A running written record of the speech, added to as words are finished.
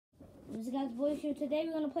What's up, guys? Boys here. Today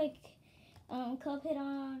we're gonna play Cuphead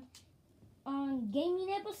on gaming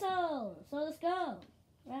episode. So let's go.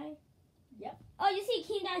 Right? Yep. Oh, you see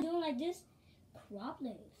King Guy doing like this? Crop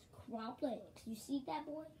legs. Crop legs. You see that,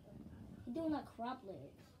 boy? He's doing like crop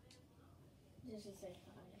legs. Just to say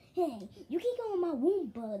hi. Hey, you can go in my womb,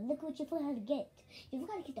 bud. Look what you forgot to get. You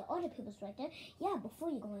forgot to get the other people's right there. Yeah,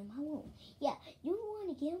 before you go in my womb. Yeah, you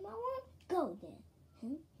want to get in my womb? Go then.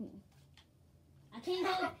 I can't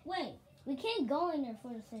go. Wait, we can't go in there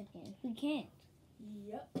for a second. We can't.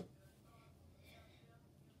 Yep.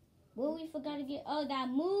 What we forgot to get? Oh, that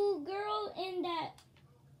moon girl and that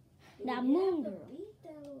You moon have to girl. beat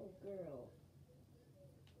that little girl.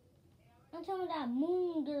 I'm talking about that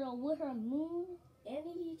moon girl with her moon. And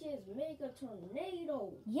he just make a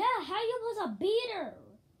tornado. Yeah, how you supposed to beat her?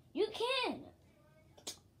 You can.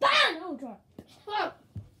 Bang! Oh, drop. Huh.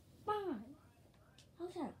 Bang!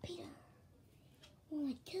 How's that beat her? Oh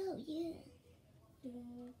my god, yeah.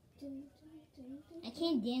 I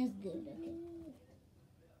can't dance good. Okay.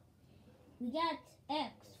 We got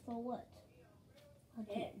X for what?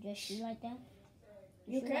 Okay, X. just shoot like that.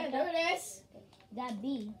 You shoot can't like do that? this. Got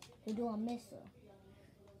B to do a missile.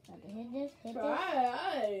 Got to hit this, and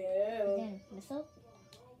Try. then missile.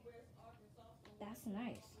 That's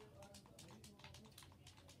nice.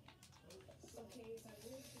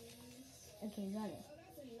 Okay, got it.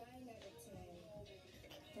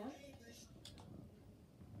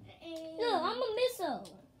 Look, I'm a missile.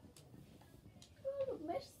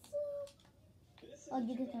 Oh,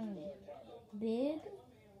 you can turn it. Big,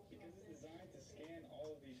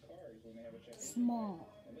 small.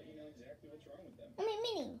 I mean,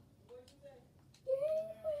 mini.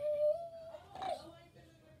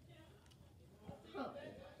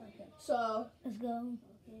 So. Let's go.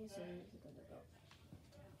 Okay, so he's gonna go.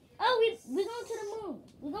 Oh, we going to the moon.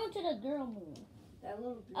 We're going to the girl moon. That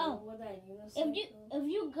little girl Oh, with that unicycle. If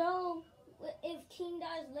you go, if King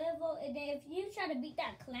Dies level, and then if you try to beat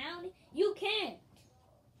that clown, you can't.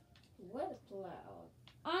 What cloud?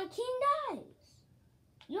 On King Dies.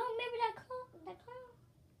 You don't remember that clown? That clown?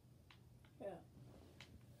 Yeah.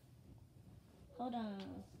 Hold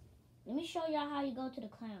on. Let me show y'all how you go to the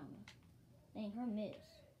clown. Dang, her miss.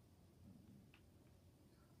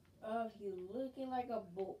 Oh, he looking like a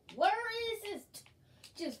bull. Where is his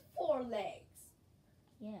just 4 legs?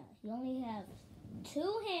 Yeah, you only have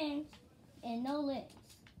 2 hands and no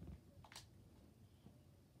legs.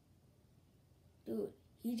 Dude,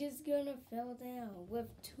 he just gonna fell down with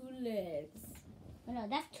 2 legs. Oh, no,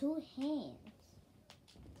 that's 2 hands.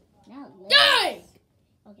 Not legs. Die!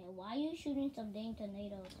 Okay, why are you shooting some dang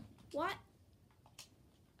tornadoes? What?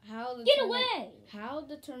 How the Get torna- away! How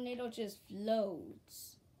the tornado just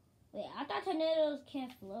floats? Wait, I thought tornadoes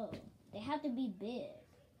can't float. They have to be big.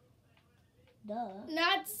 Duh.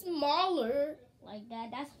 Not smaller. Like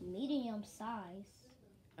that. That's medium size.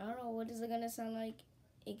 I don't know, what is it gonna sound like?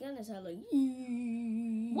 It's gonna sound like.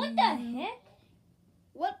 What the heck?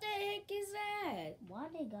 What the heck is that? Why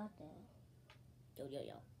they got that? Yo, yo,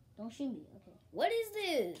 yo. Don't shoot me. Okay. What is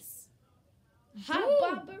this? Hot Boom.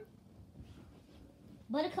 bobber?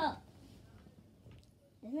 Buttercup.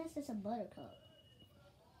 This man says a buttercup.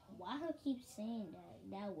 Why her keep saying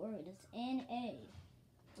that word? It's N-A.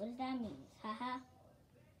 What does that mean? Haha.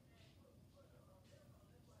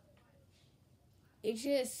 It's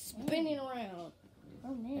just spinning around.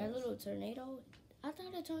 Oh man. That little tornado? I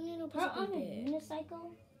thought a tornado Her was on so a big.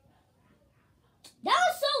 unicycle? That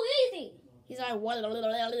was so easy! He's like, what? I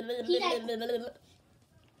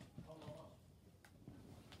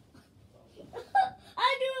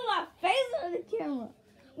do my face on the camera.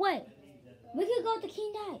 Wait, we could go to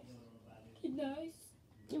King Dice. Nice.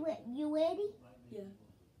 You ready? Yeah.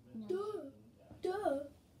 No. Duh.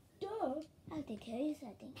 I have to carry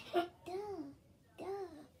something. Duh.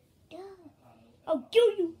 I'll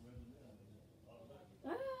kill you.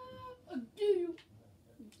 I'll do you.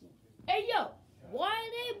 Hey, yo. Why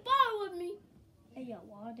they bother with me? Hey, yo,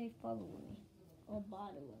 why are they following me? Or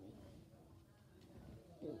bothering me?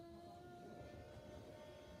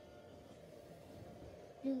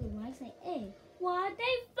 Dude, when I say, hey, why are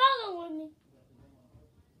they following me?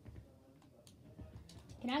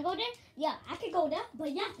 Can I go there? Yeah, I can go there,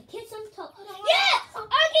 but you have to kiss some toe. Yes!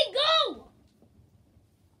 I can go!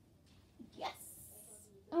 Yes.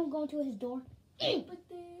 I'm going to his door. But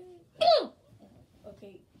then...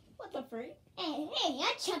 Okay. What the freak? Hey,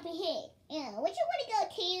 I'm jumping here. Yeah, what you want to go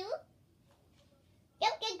to?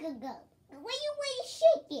 Go. Where you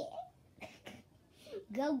shaking?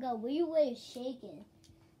 Go. Where you shaking?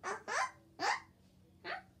 Huh?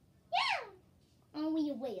 Yeah. Where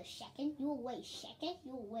you shaking? You away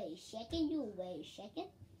shaking?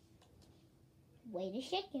 Wait a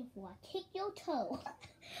second before I kick your toe.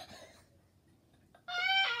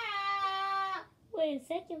 Wait a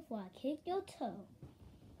second before I kick your toe.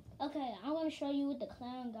 Okay, I want to show you what the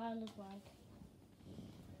clown guy looks like.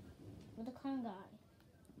 What the clown guy?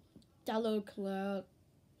 That little clown.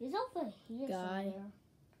 He's over here Guy. somewhere.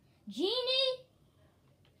 Genie?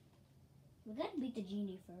 We gotta beat the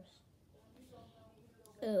genie first.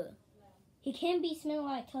 Ugh. He can be smelling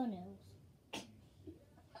like toenails.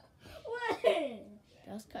 What?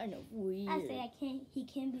 That's kind of weird. I say he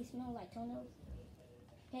can be smelling like toenails.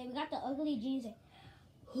 Okay, we got the ugly genie.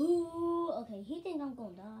 Who? Okay, he think I'm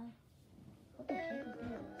gonna die. What the heck is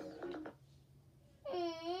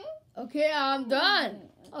this? Okay, I'm done.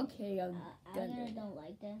 Okay, I'm I done. really don't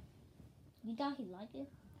like that. You thought he liked it?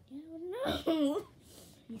 No.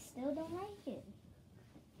 He still don't like it.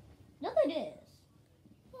 Look at this.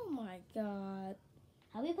 Oh my god.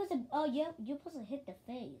 How we supposed to? Oh, yeah, you're supposed to hit the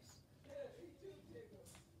face.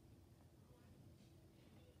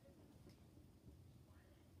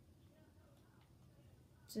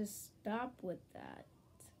 Just stop with that.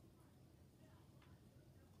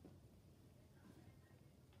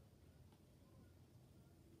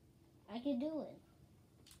 I can do it.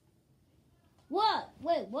 What?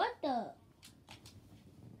 Wait, what the?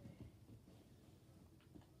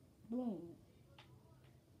 Boom.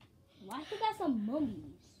 Why he got some mummies?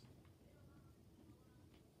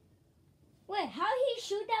 Wait, how he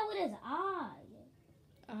shoot that with his eye?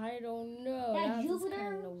 I don't know. That That's Jupiter?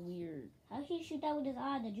 kind of weird. How he shoot that with his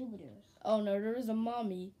eye? The Jupiters. Oh no, there is a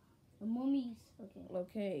mommy. The mummies. Okay,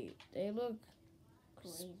 Okay, they look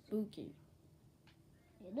crazy. spooky.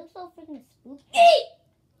 It looks so freaking spooky.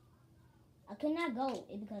 I could not go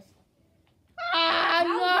because Ah how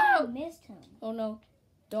no! did I missed him? Oh no,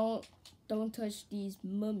 don't touch these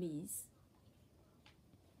mummies.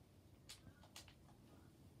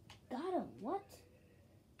 Got him. What?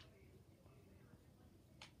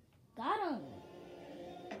 Got him.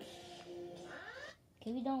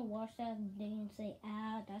 Okay, we don't watch that thing and say,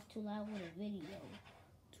 ah, that's too loud with a video.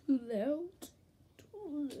 Too loud.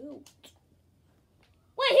 Too loud.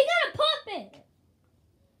 Wait, he got a puppet!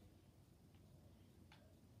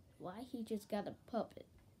 Why he just got a puppet?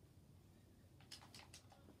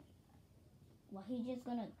 Why he just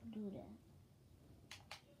gonna do that?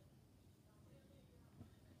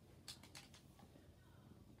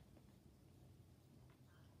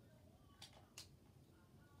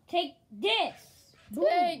 Take this! Boom.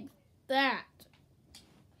 Take that.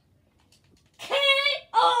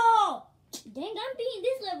 Oh! Dang, I'm beating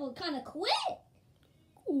this level kind of quick.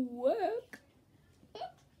 Work.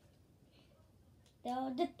 Do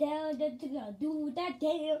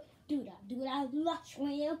that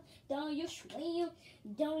swim, don't you swim.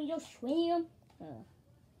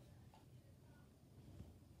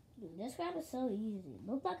 Dude, this rap is so easy.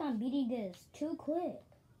 Looks like I'm beating this too quick,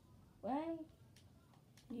 right?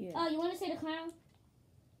 Yeah. Oh, you want to see the clown?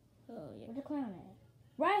 Oh yeah. Where's the clown at?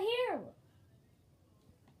 Right here.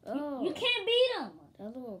 Oh. You can't beat him.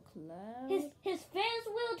 That little cloud. His fence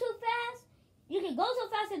wheel too fast. You can go so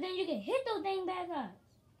fast and then you can hit those dang bad guys.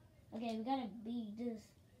 Okay, we gotta beat this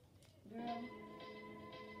girl.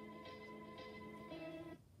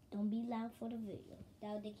 Don't be loud for the video.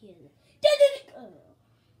 That would kill it.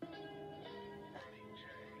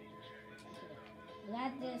 We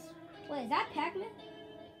got this. Wait, is that Pac-Man?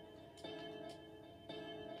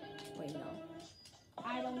 Wait, no.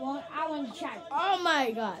 I want to try. Oh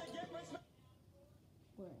my god.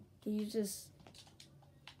 Where? Can you just...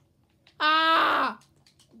 Ah!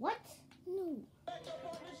 What? No.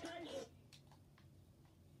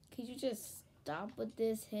 Could you just stop with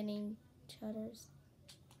this hitting each other's?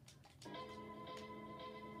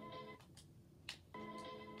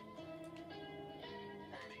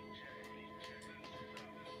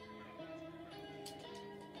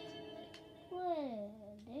 What?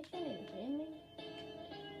 They trying to hit me?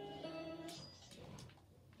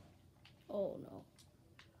 Oh no.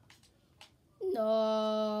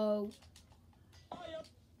 No.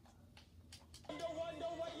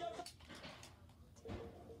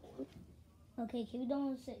 Okay, can we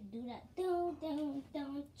don't do that? Don't.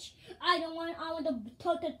 I want the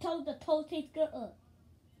toe taste good up.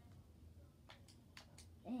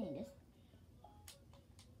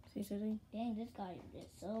 Dang, this guy is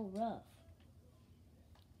so rough.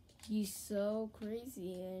 He's so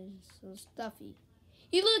crazy and so stuffy.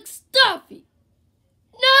 He looks stuffy.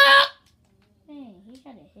 No! Dang, he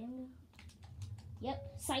tried to hit me. Yep,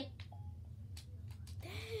 sight.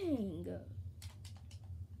 Dang.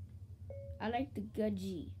 I like the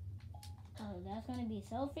gudgy. Oh, that's gonna be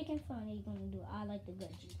so freaking funny. You're gonna do I like the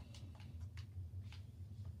gudgy.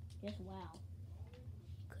 Just wow.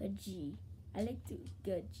 good G. I like the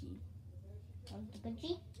good G. The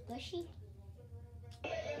Gucci? Gushy?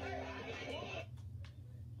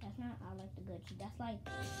 That's not I like the Gucci. That's like,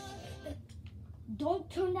 don't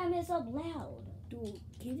turn that mess up loud. Dude,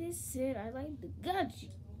 he just said I like the good G.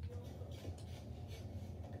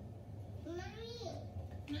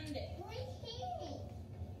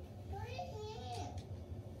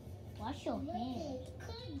 Wash your hands.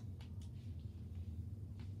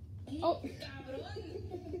 Oh.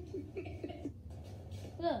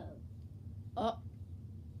 Look. Oh.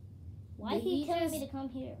 Why Did he he telling me just- to come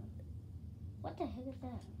here? What the heck is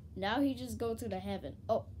that? Now he just go to the heaven.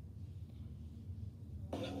 Oh.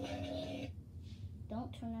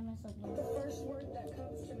 Don't turn that mess up loud. First word that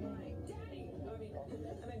comes to mind. Daddy.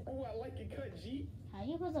 Oh, I like it cut, G. How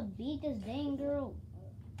you supposed to beat this dang girl?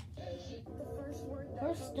 The first word that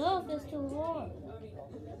Her stuff is too hard.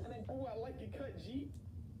 Oh, I like it cut, G.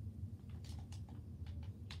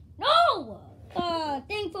 No!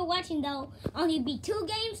 Thanks for watching though. Only beat 2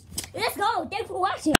 games. Let's go. Thanks for watching.